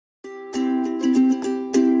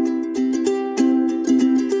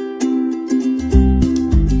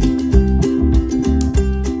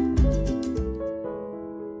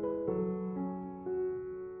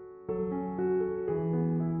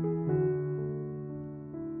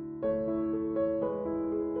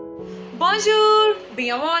Bonjour,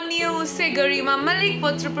 bienvenue, c'est Garima Malik,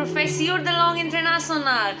 votre professeur de langue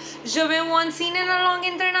internationale. Je vais vous enseigner la langue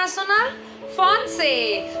internationale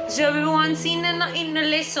français. Je vais vous enseigner une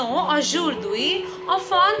leçon aujourd'hui en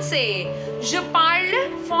français. Je parle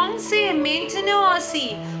français maintenant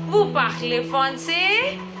aussi. Vous parlez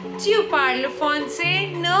français? Tu parles français?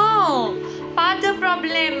 Non, pas de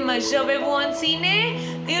problème. Je vais vous enseigner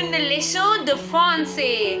une leçon de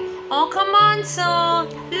français. On commence.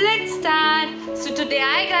 Let's start. So today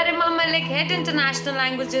I, Garima Malik, Head International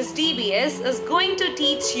Languages DBS, is going to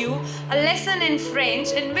teach you a lesson in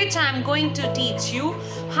French in which I am going to teach you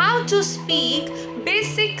how to speak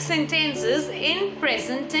basic sentences in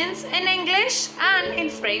present tense in English and in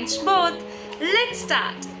French both. Let's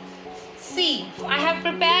start. See, I have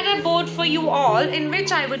prepared a board for you all in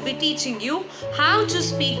which I would be teaching you how to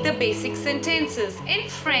speak the basic sentences. In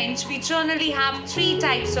French, we generally have three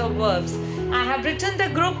types of verbs. I have written the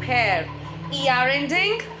group here. ER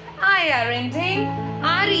ending, IR ending,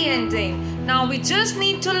 RE ending. Now we just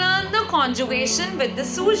need to learn the conjugation with the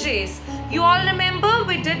sujets. You all remember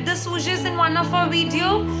we did the sujets in one of our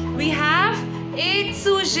video. We have 8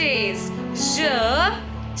 sujets. Je,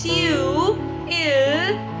 tu,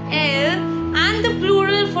 il, elle, and the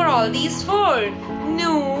plural for all these 4.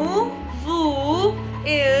 Nous, vous,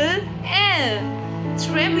 il, elle.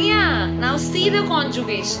 Très bien. Now see the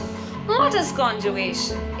conjugation. What is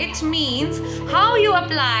conjugation? It means how you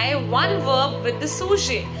apply one verb with the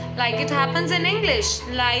sujet. Like it happens in English.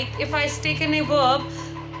 Like if I take any verb,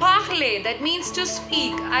 parler, that means to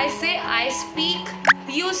speak. I say I speak,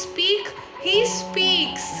 you speak, he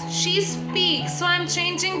speaks, she speaks. So I'm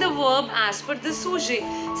changing the verb as per the sujet.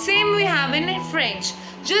 Same we have in French.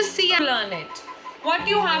 Just see and learn it. What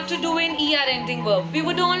you have to do in ER ending verb? We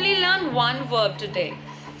would only learn one verb today.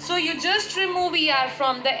 So you just remove ER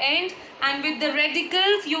from the end and with the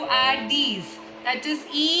radicals you add these. That is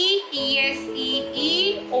E, ES,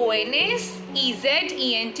 EE, ONS, EZ,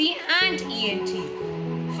 ENT and ENT.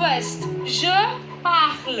 First, je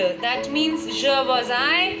parle. That means je was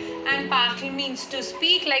I and parle means to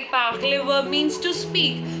speak, like parler verb means to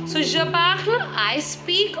speak. So je parle, I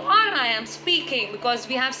speak or I am speaking because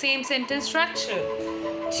we have same sentence structure.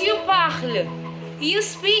 Tu parles, you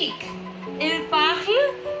speak. Il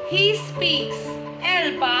parle, he speaks.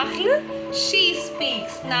 Elle parle, she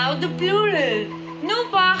speaks. Now the plural. Nous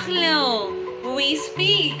parlons, we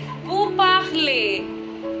speak. Vous parlez,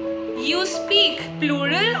 you speak.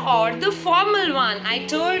 Plural or the formal one. I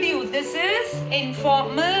told you this is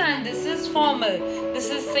informal and this is formal.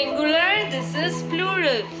 This is singular, this is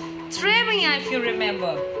plural. Très bien if you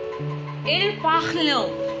remember. Ils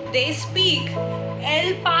parlent, they speak.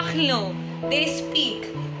 Elles parlent, they speak.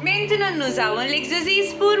 Maintenant nous avons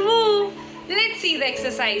l'exercice pour vous. Let's see the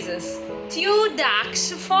exercises. Tu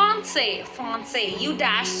dash français. Français. You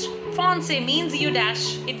dash. Français means you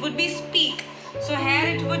dash. It would be speak. So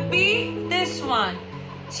here it would be this one.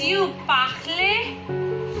 Tu parles?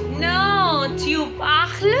 No, tu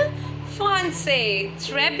parles français.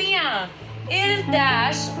 Très bien. Il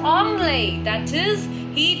dash anglais. That is,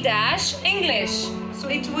 he dash English. So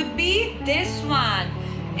it would be this one.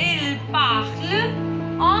 Il parle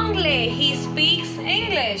anglais. He speaks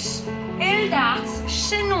English. Il dash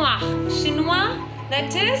chinois. Chinois,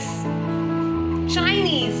 that is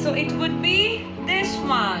Chinese. So it would be this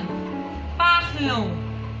one. Parlons.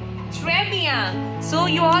 Très bien. So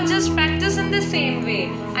you all just practice in the same way.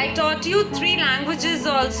 I taught you 3 languages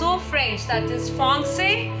also. French, that is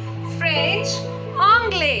français, French,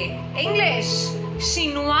 anglais, English,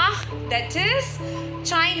 chinois, that is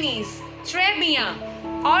Chinese. Très bien.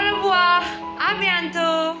 Au revoir. À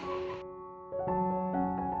bientôt.